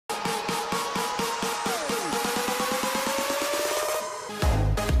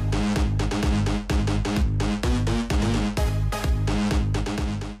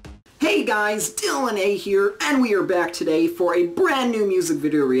guys, Dylan A here, and we are back today for a brand new music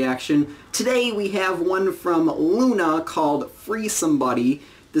video reaction. Today we have one from Luna called Free Somebody.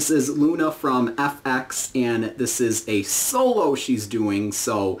 This is Luna from FX, and this is a solo she's doing,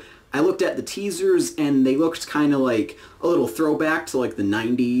 so I looked at the teasers and they looked kind of like a little throwback to like the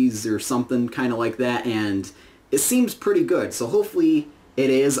 90s or something kind of like that, and it seems pretty good, so hopefully it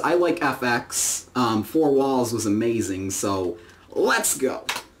is. I like FX. Four Walls was amazing, so let's go.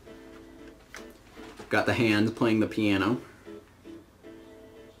 Got the hand playing the piano.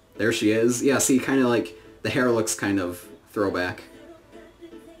 There she is. Yeah, see, kind of like the hair looks kind of throwback.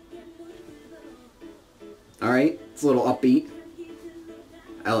 Alright, it's a little upbeat.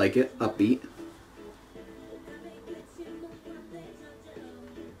 I like it, upbeat.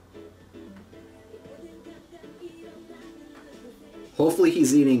 Hopefully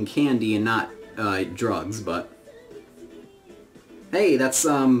he's eating candy and not drugs, but... Hey, that's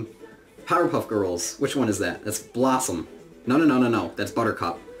Powerpuff Girls. Which one is that? That's Blossom. No. That's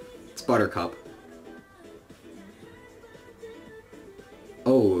Buttercup. It's Buttercup.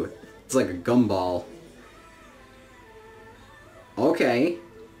 Oh, it's like a gumball. Okay.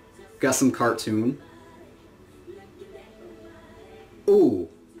 Got some cartoon. Ooh.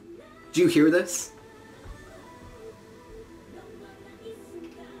 Do you hear this?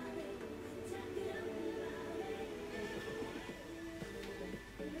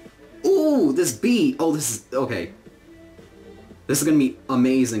 Ooh, this beat! Oh, this is... okay. This is gonna be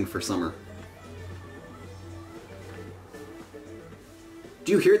amazing for summer.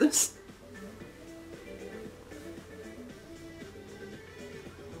 Do you hear this?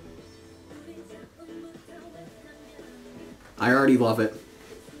 I already love it.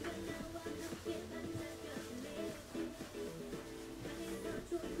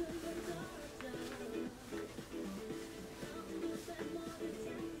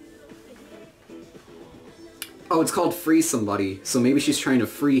 Oh, it's called Free Somebody, so maybe she's trying to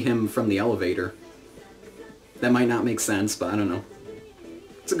free him from the elevator. That might not make sense, but I don't know.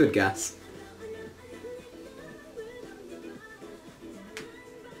 It's a good guess.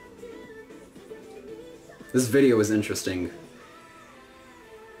 This video is interesting.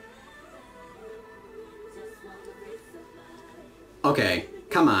 Okay,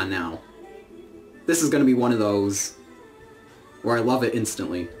 come on now. This is gonna be one of those where I love it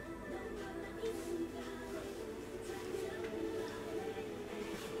instantly.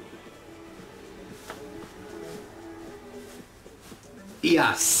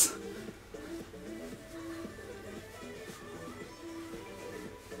 Yes!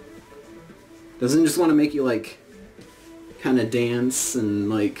 Doesn't it just want to make you, like, kind of dance and,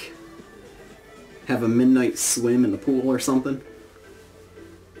 like, have a midnight swim in the pool or something?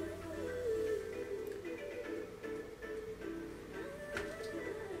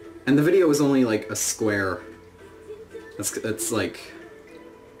 And the video is only, like, a square. It's like,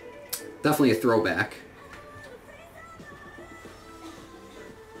 definitely a throwback.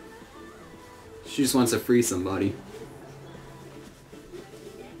 She just wants to free somebody.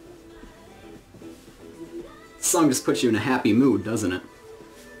 This song just puts you in a happy mood, doesn't it?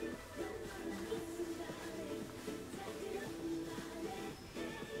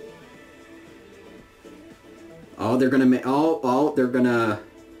 Oh, they're gonna make... Oh, they're gonna...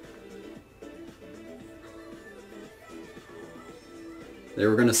 They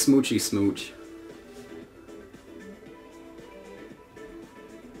were gonna smoochy smooch.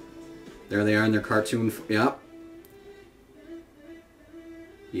 There they are in their cartoon... Yep.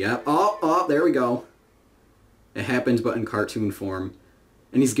 Yep. Oh, there we go. It happened, but in cartoon form.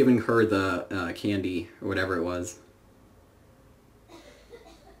 And he's giving her the candy, or whatever it was.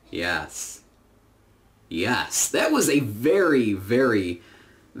 Yes. Yes. That was a very, very,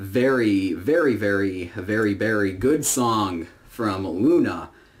 very, very, very, very, very good song from Luna.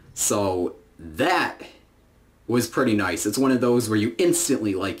 So, that was pretty nice. It's one of those where you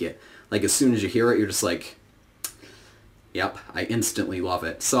instantly like it. Like, as soon as you hear it, you're just like, yep, I instantly love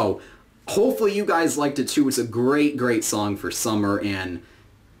it. So, hopefully you guys liked it too. It's a great, great song for summer, and,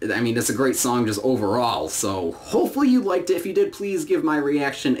 I mean, it's a great song just overall. So, hopefully you liked it. If you did, please give my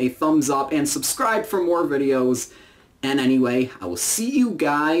reaction a thumbs up, and subscribe for more videos. And anyway, I will see you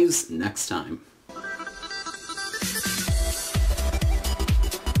guys next time.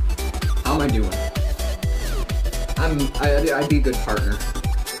 How am I doing? I'd be a good partner.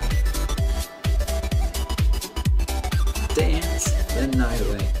 Dance the night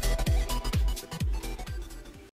away.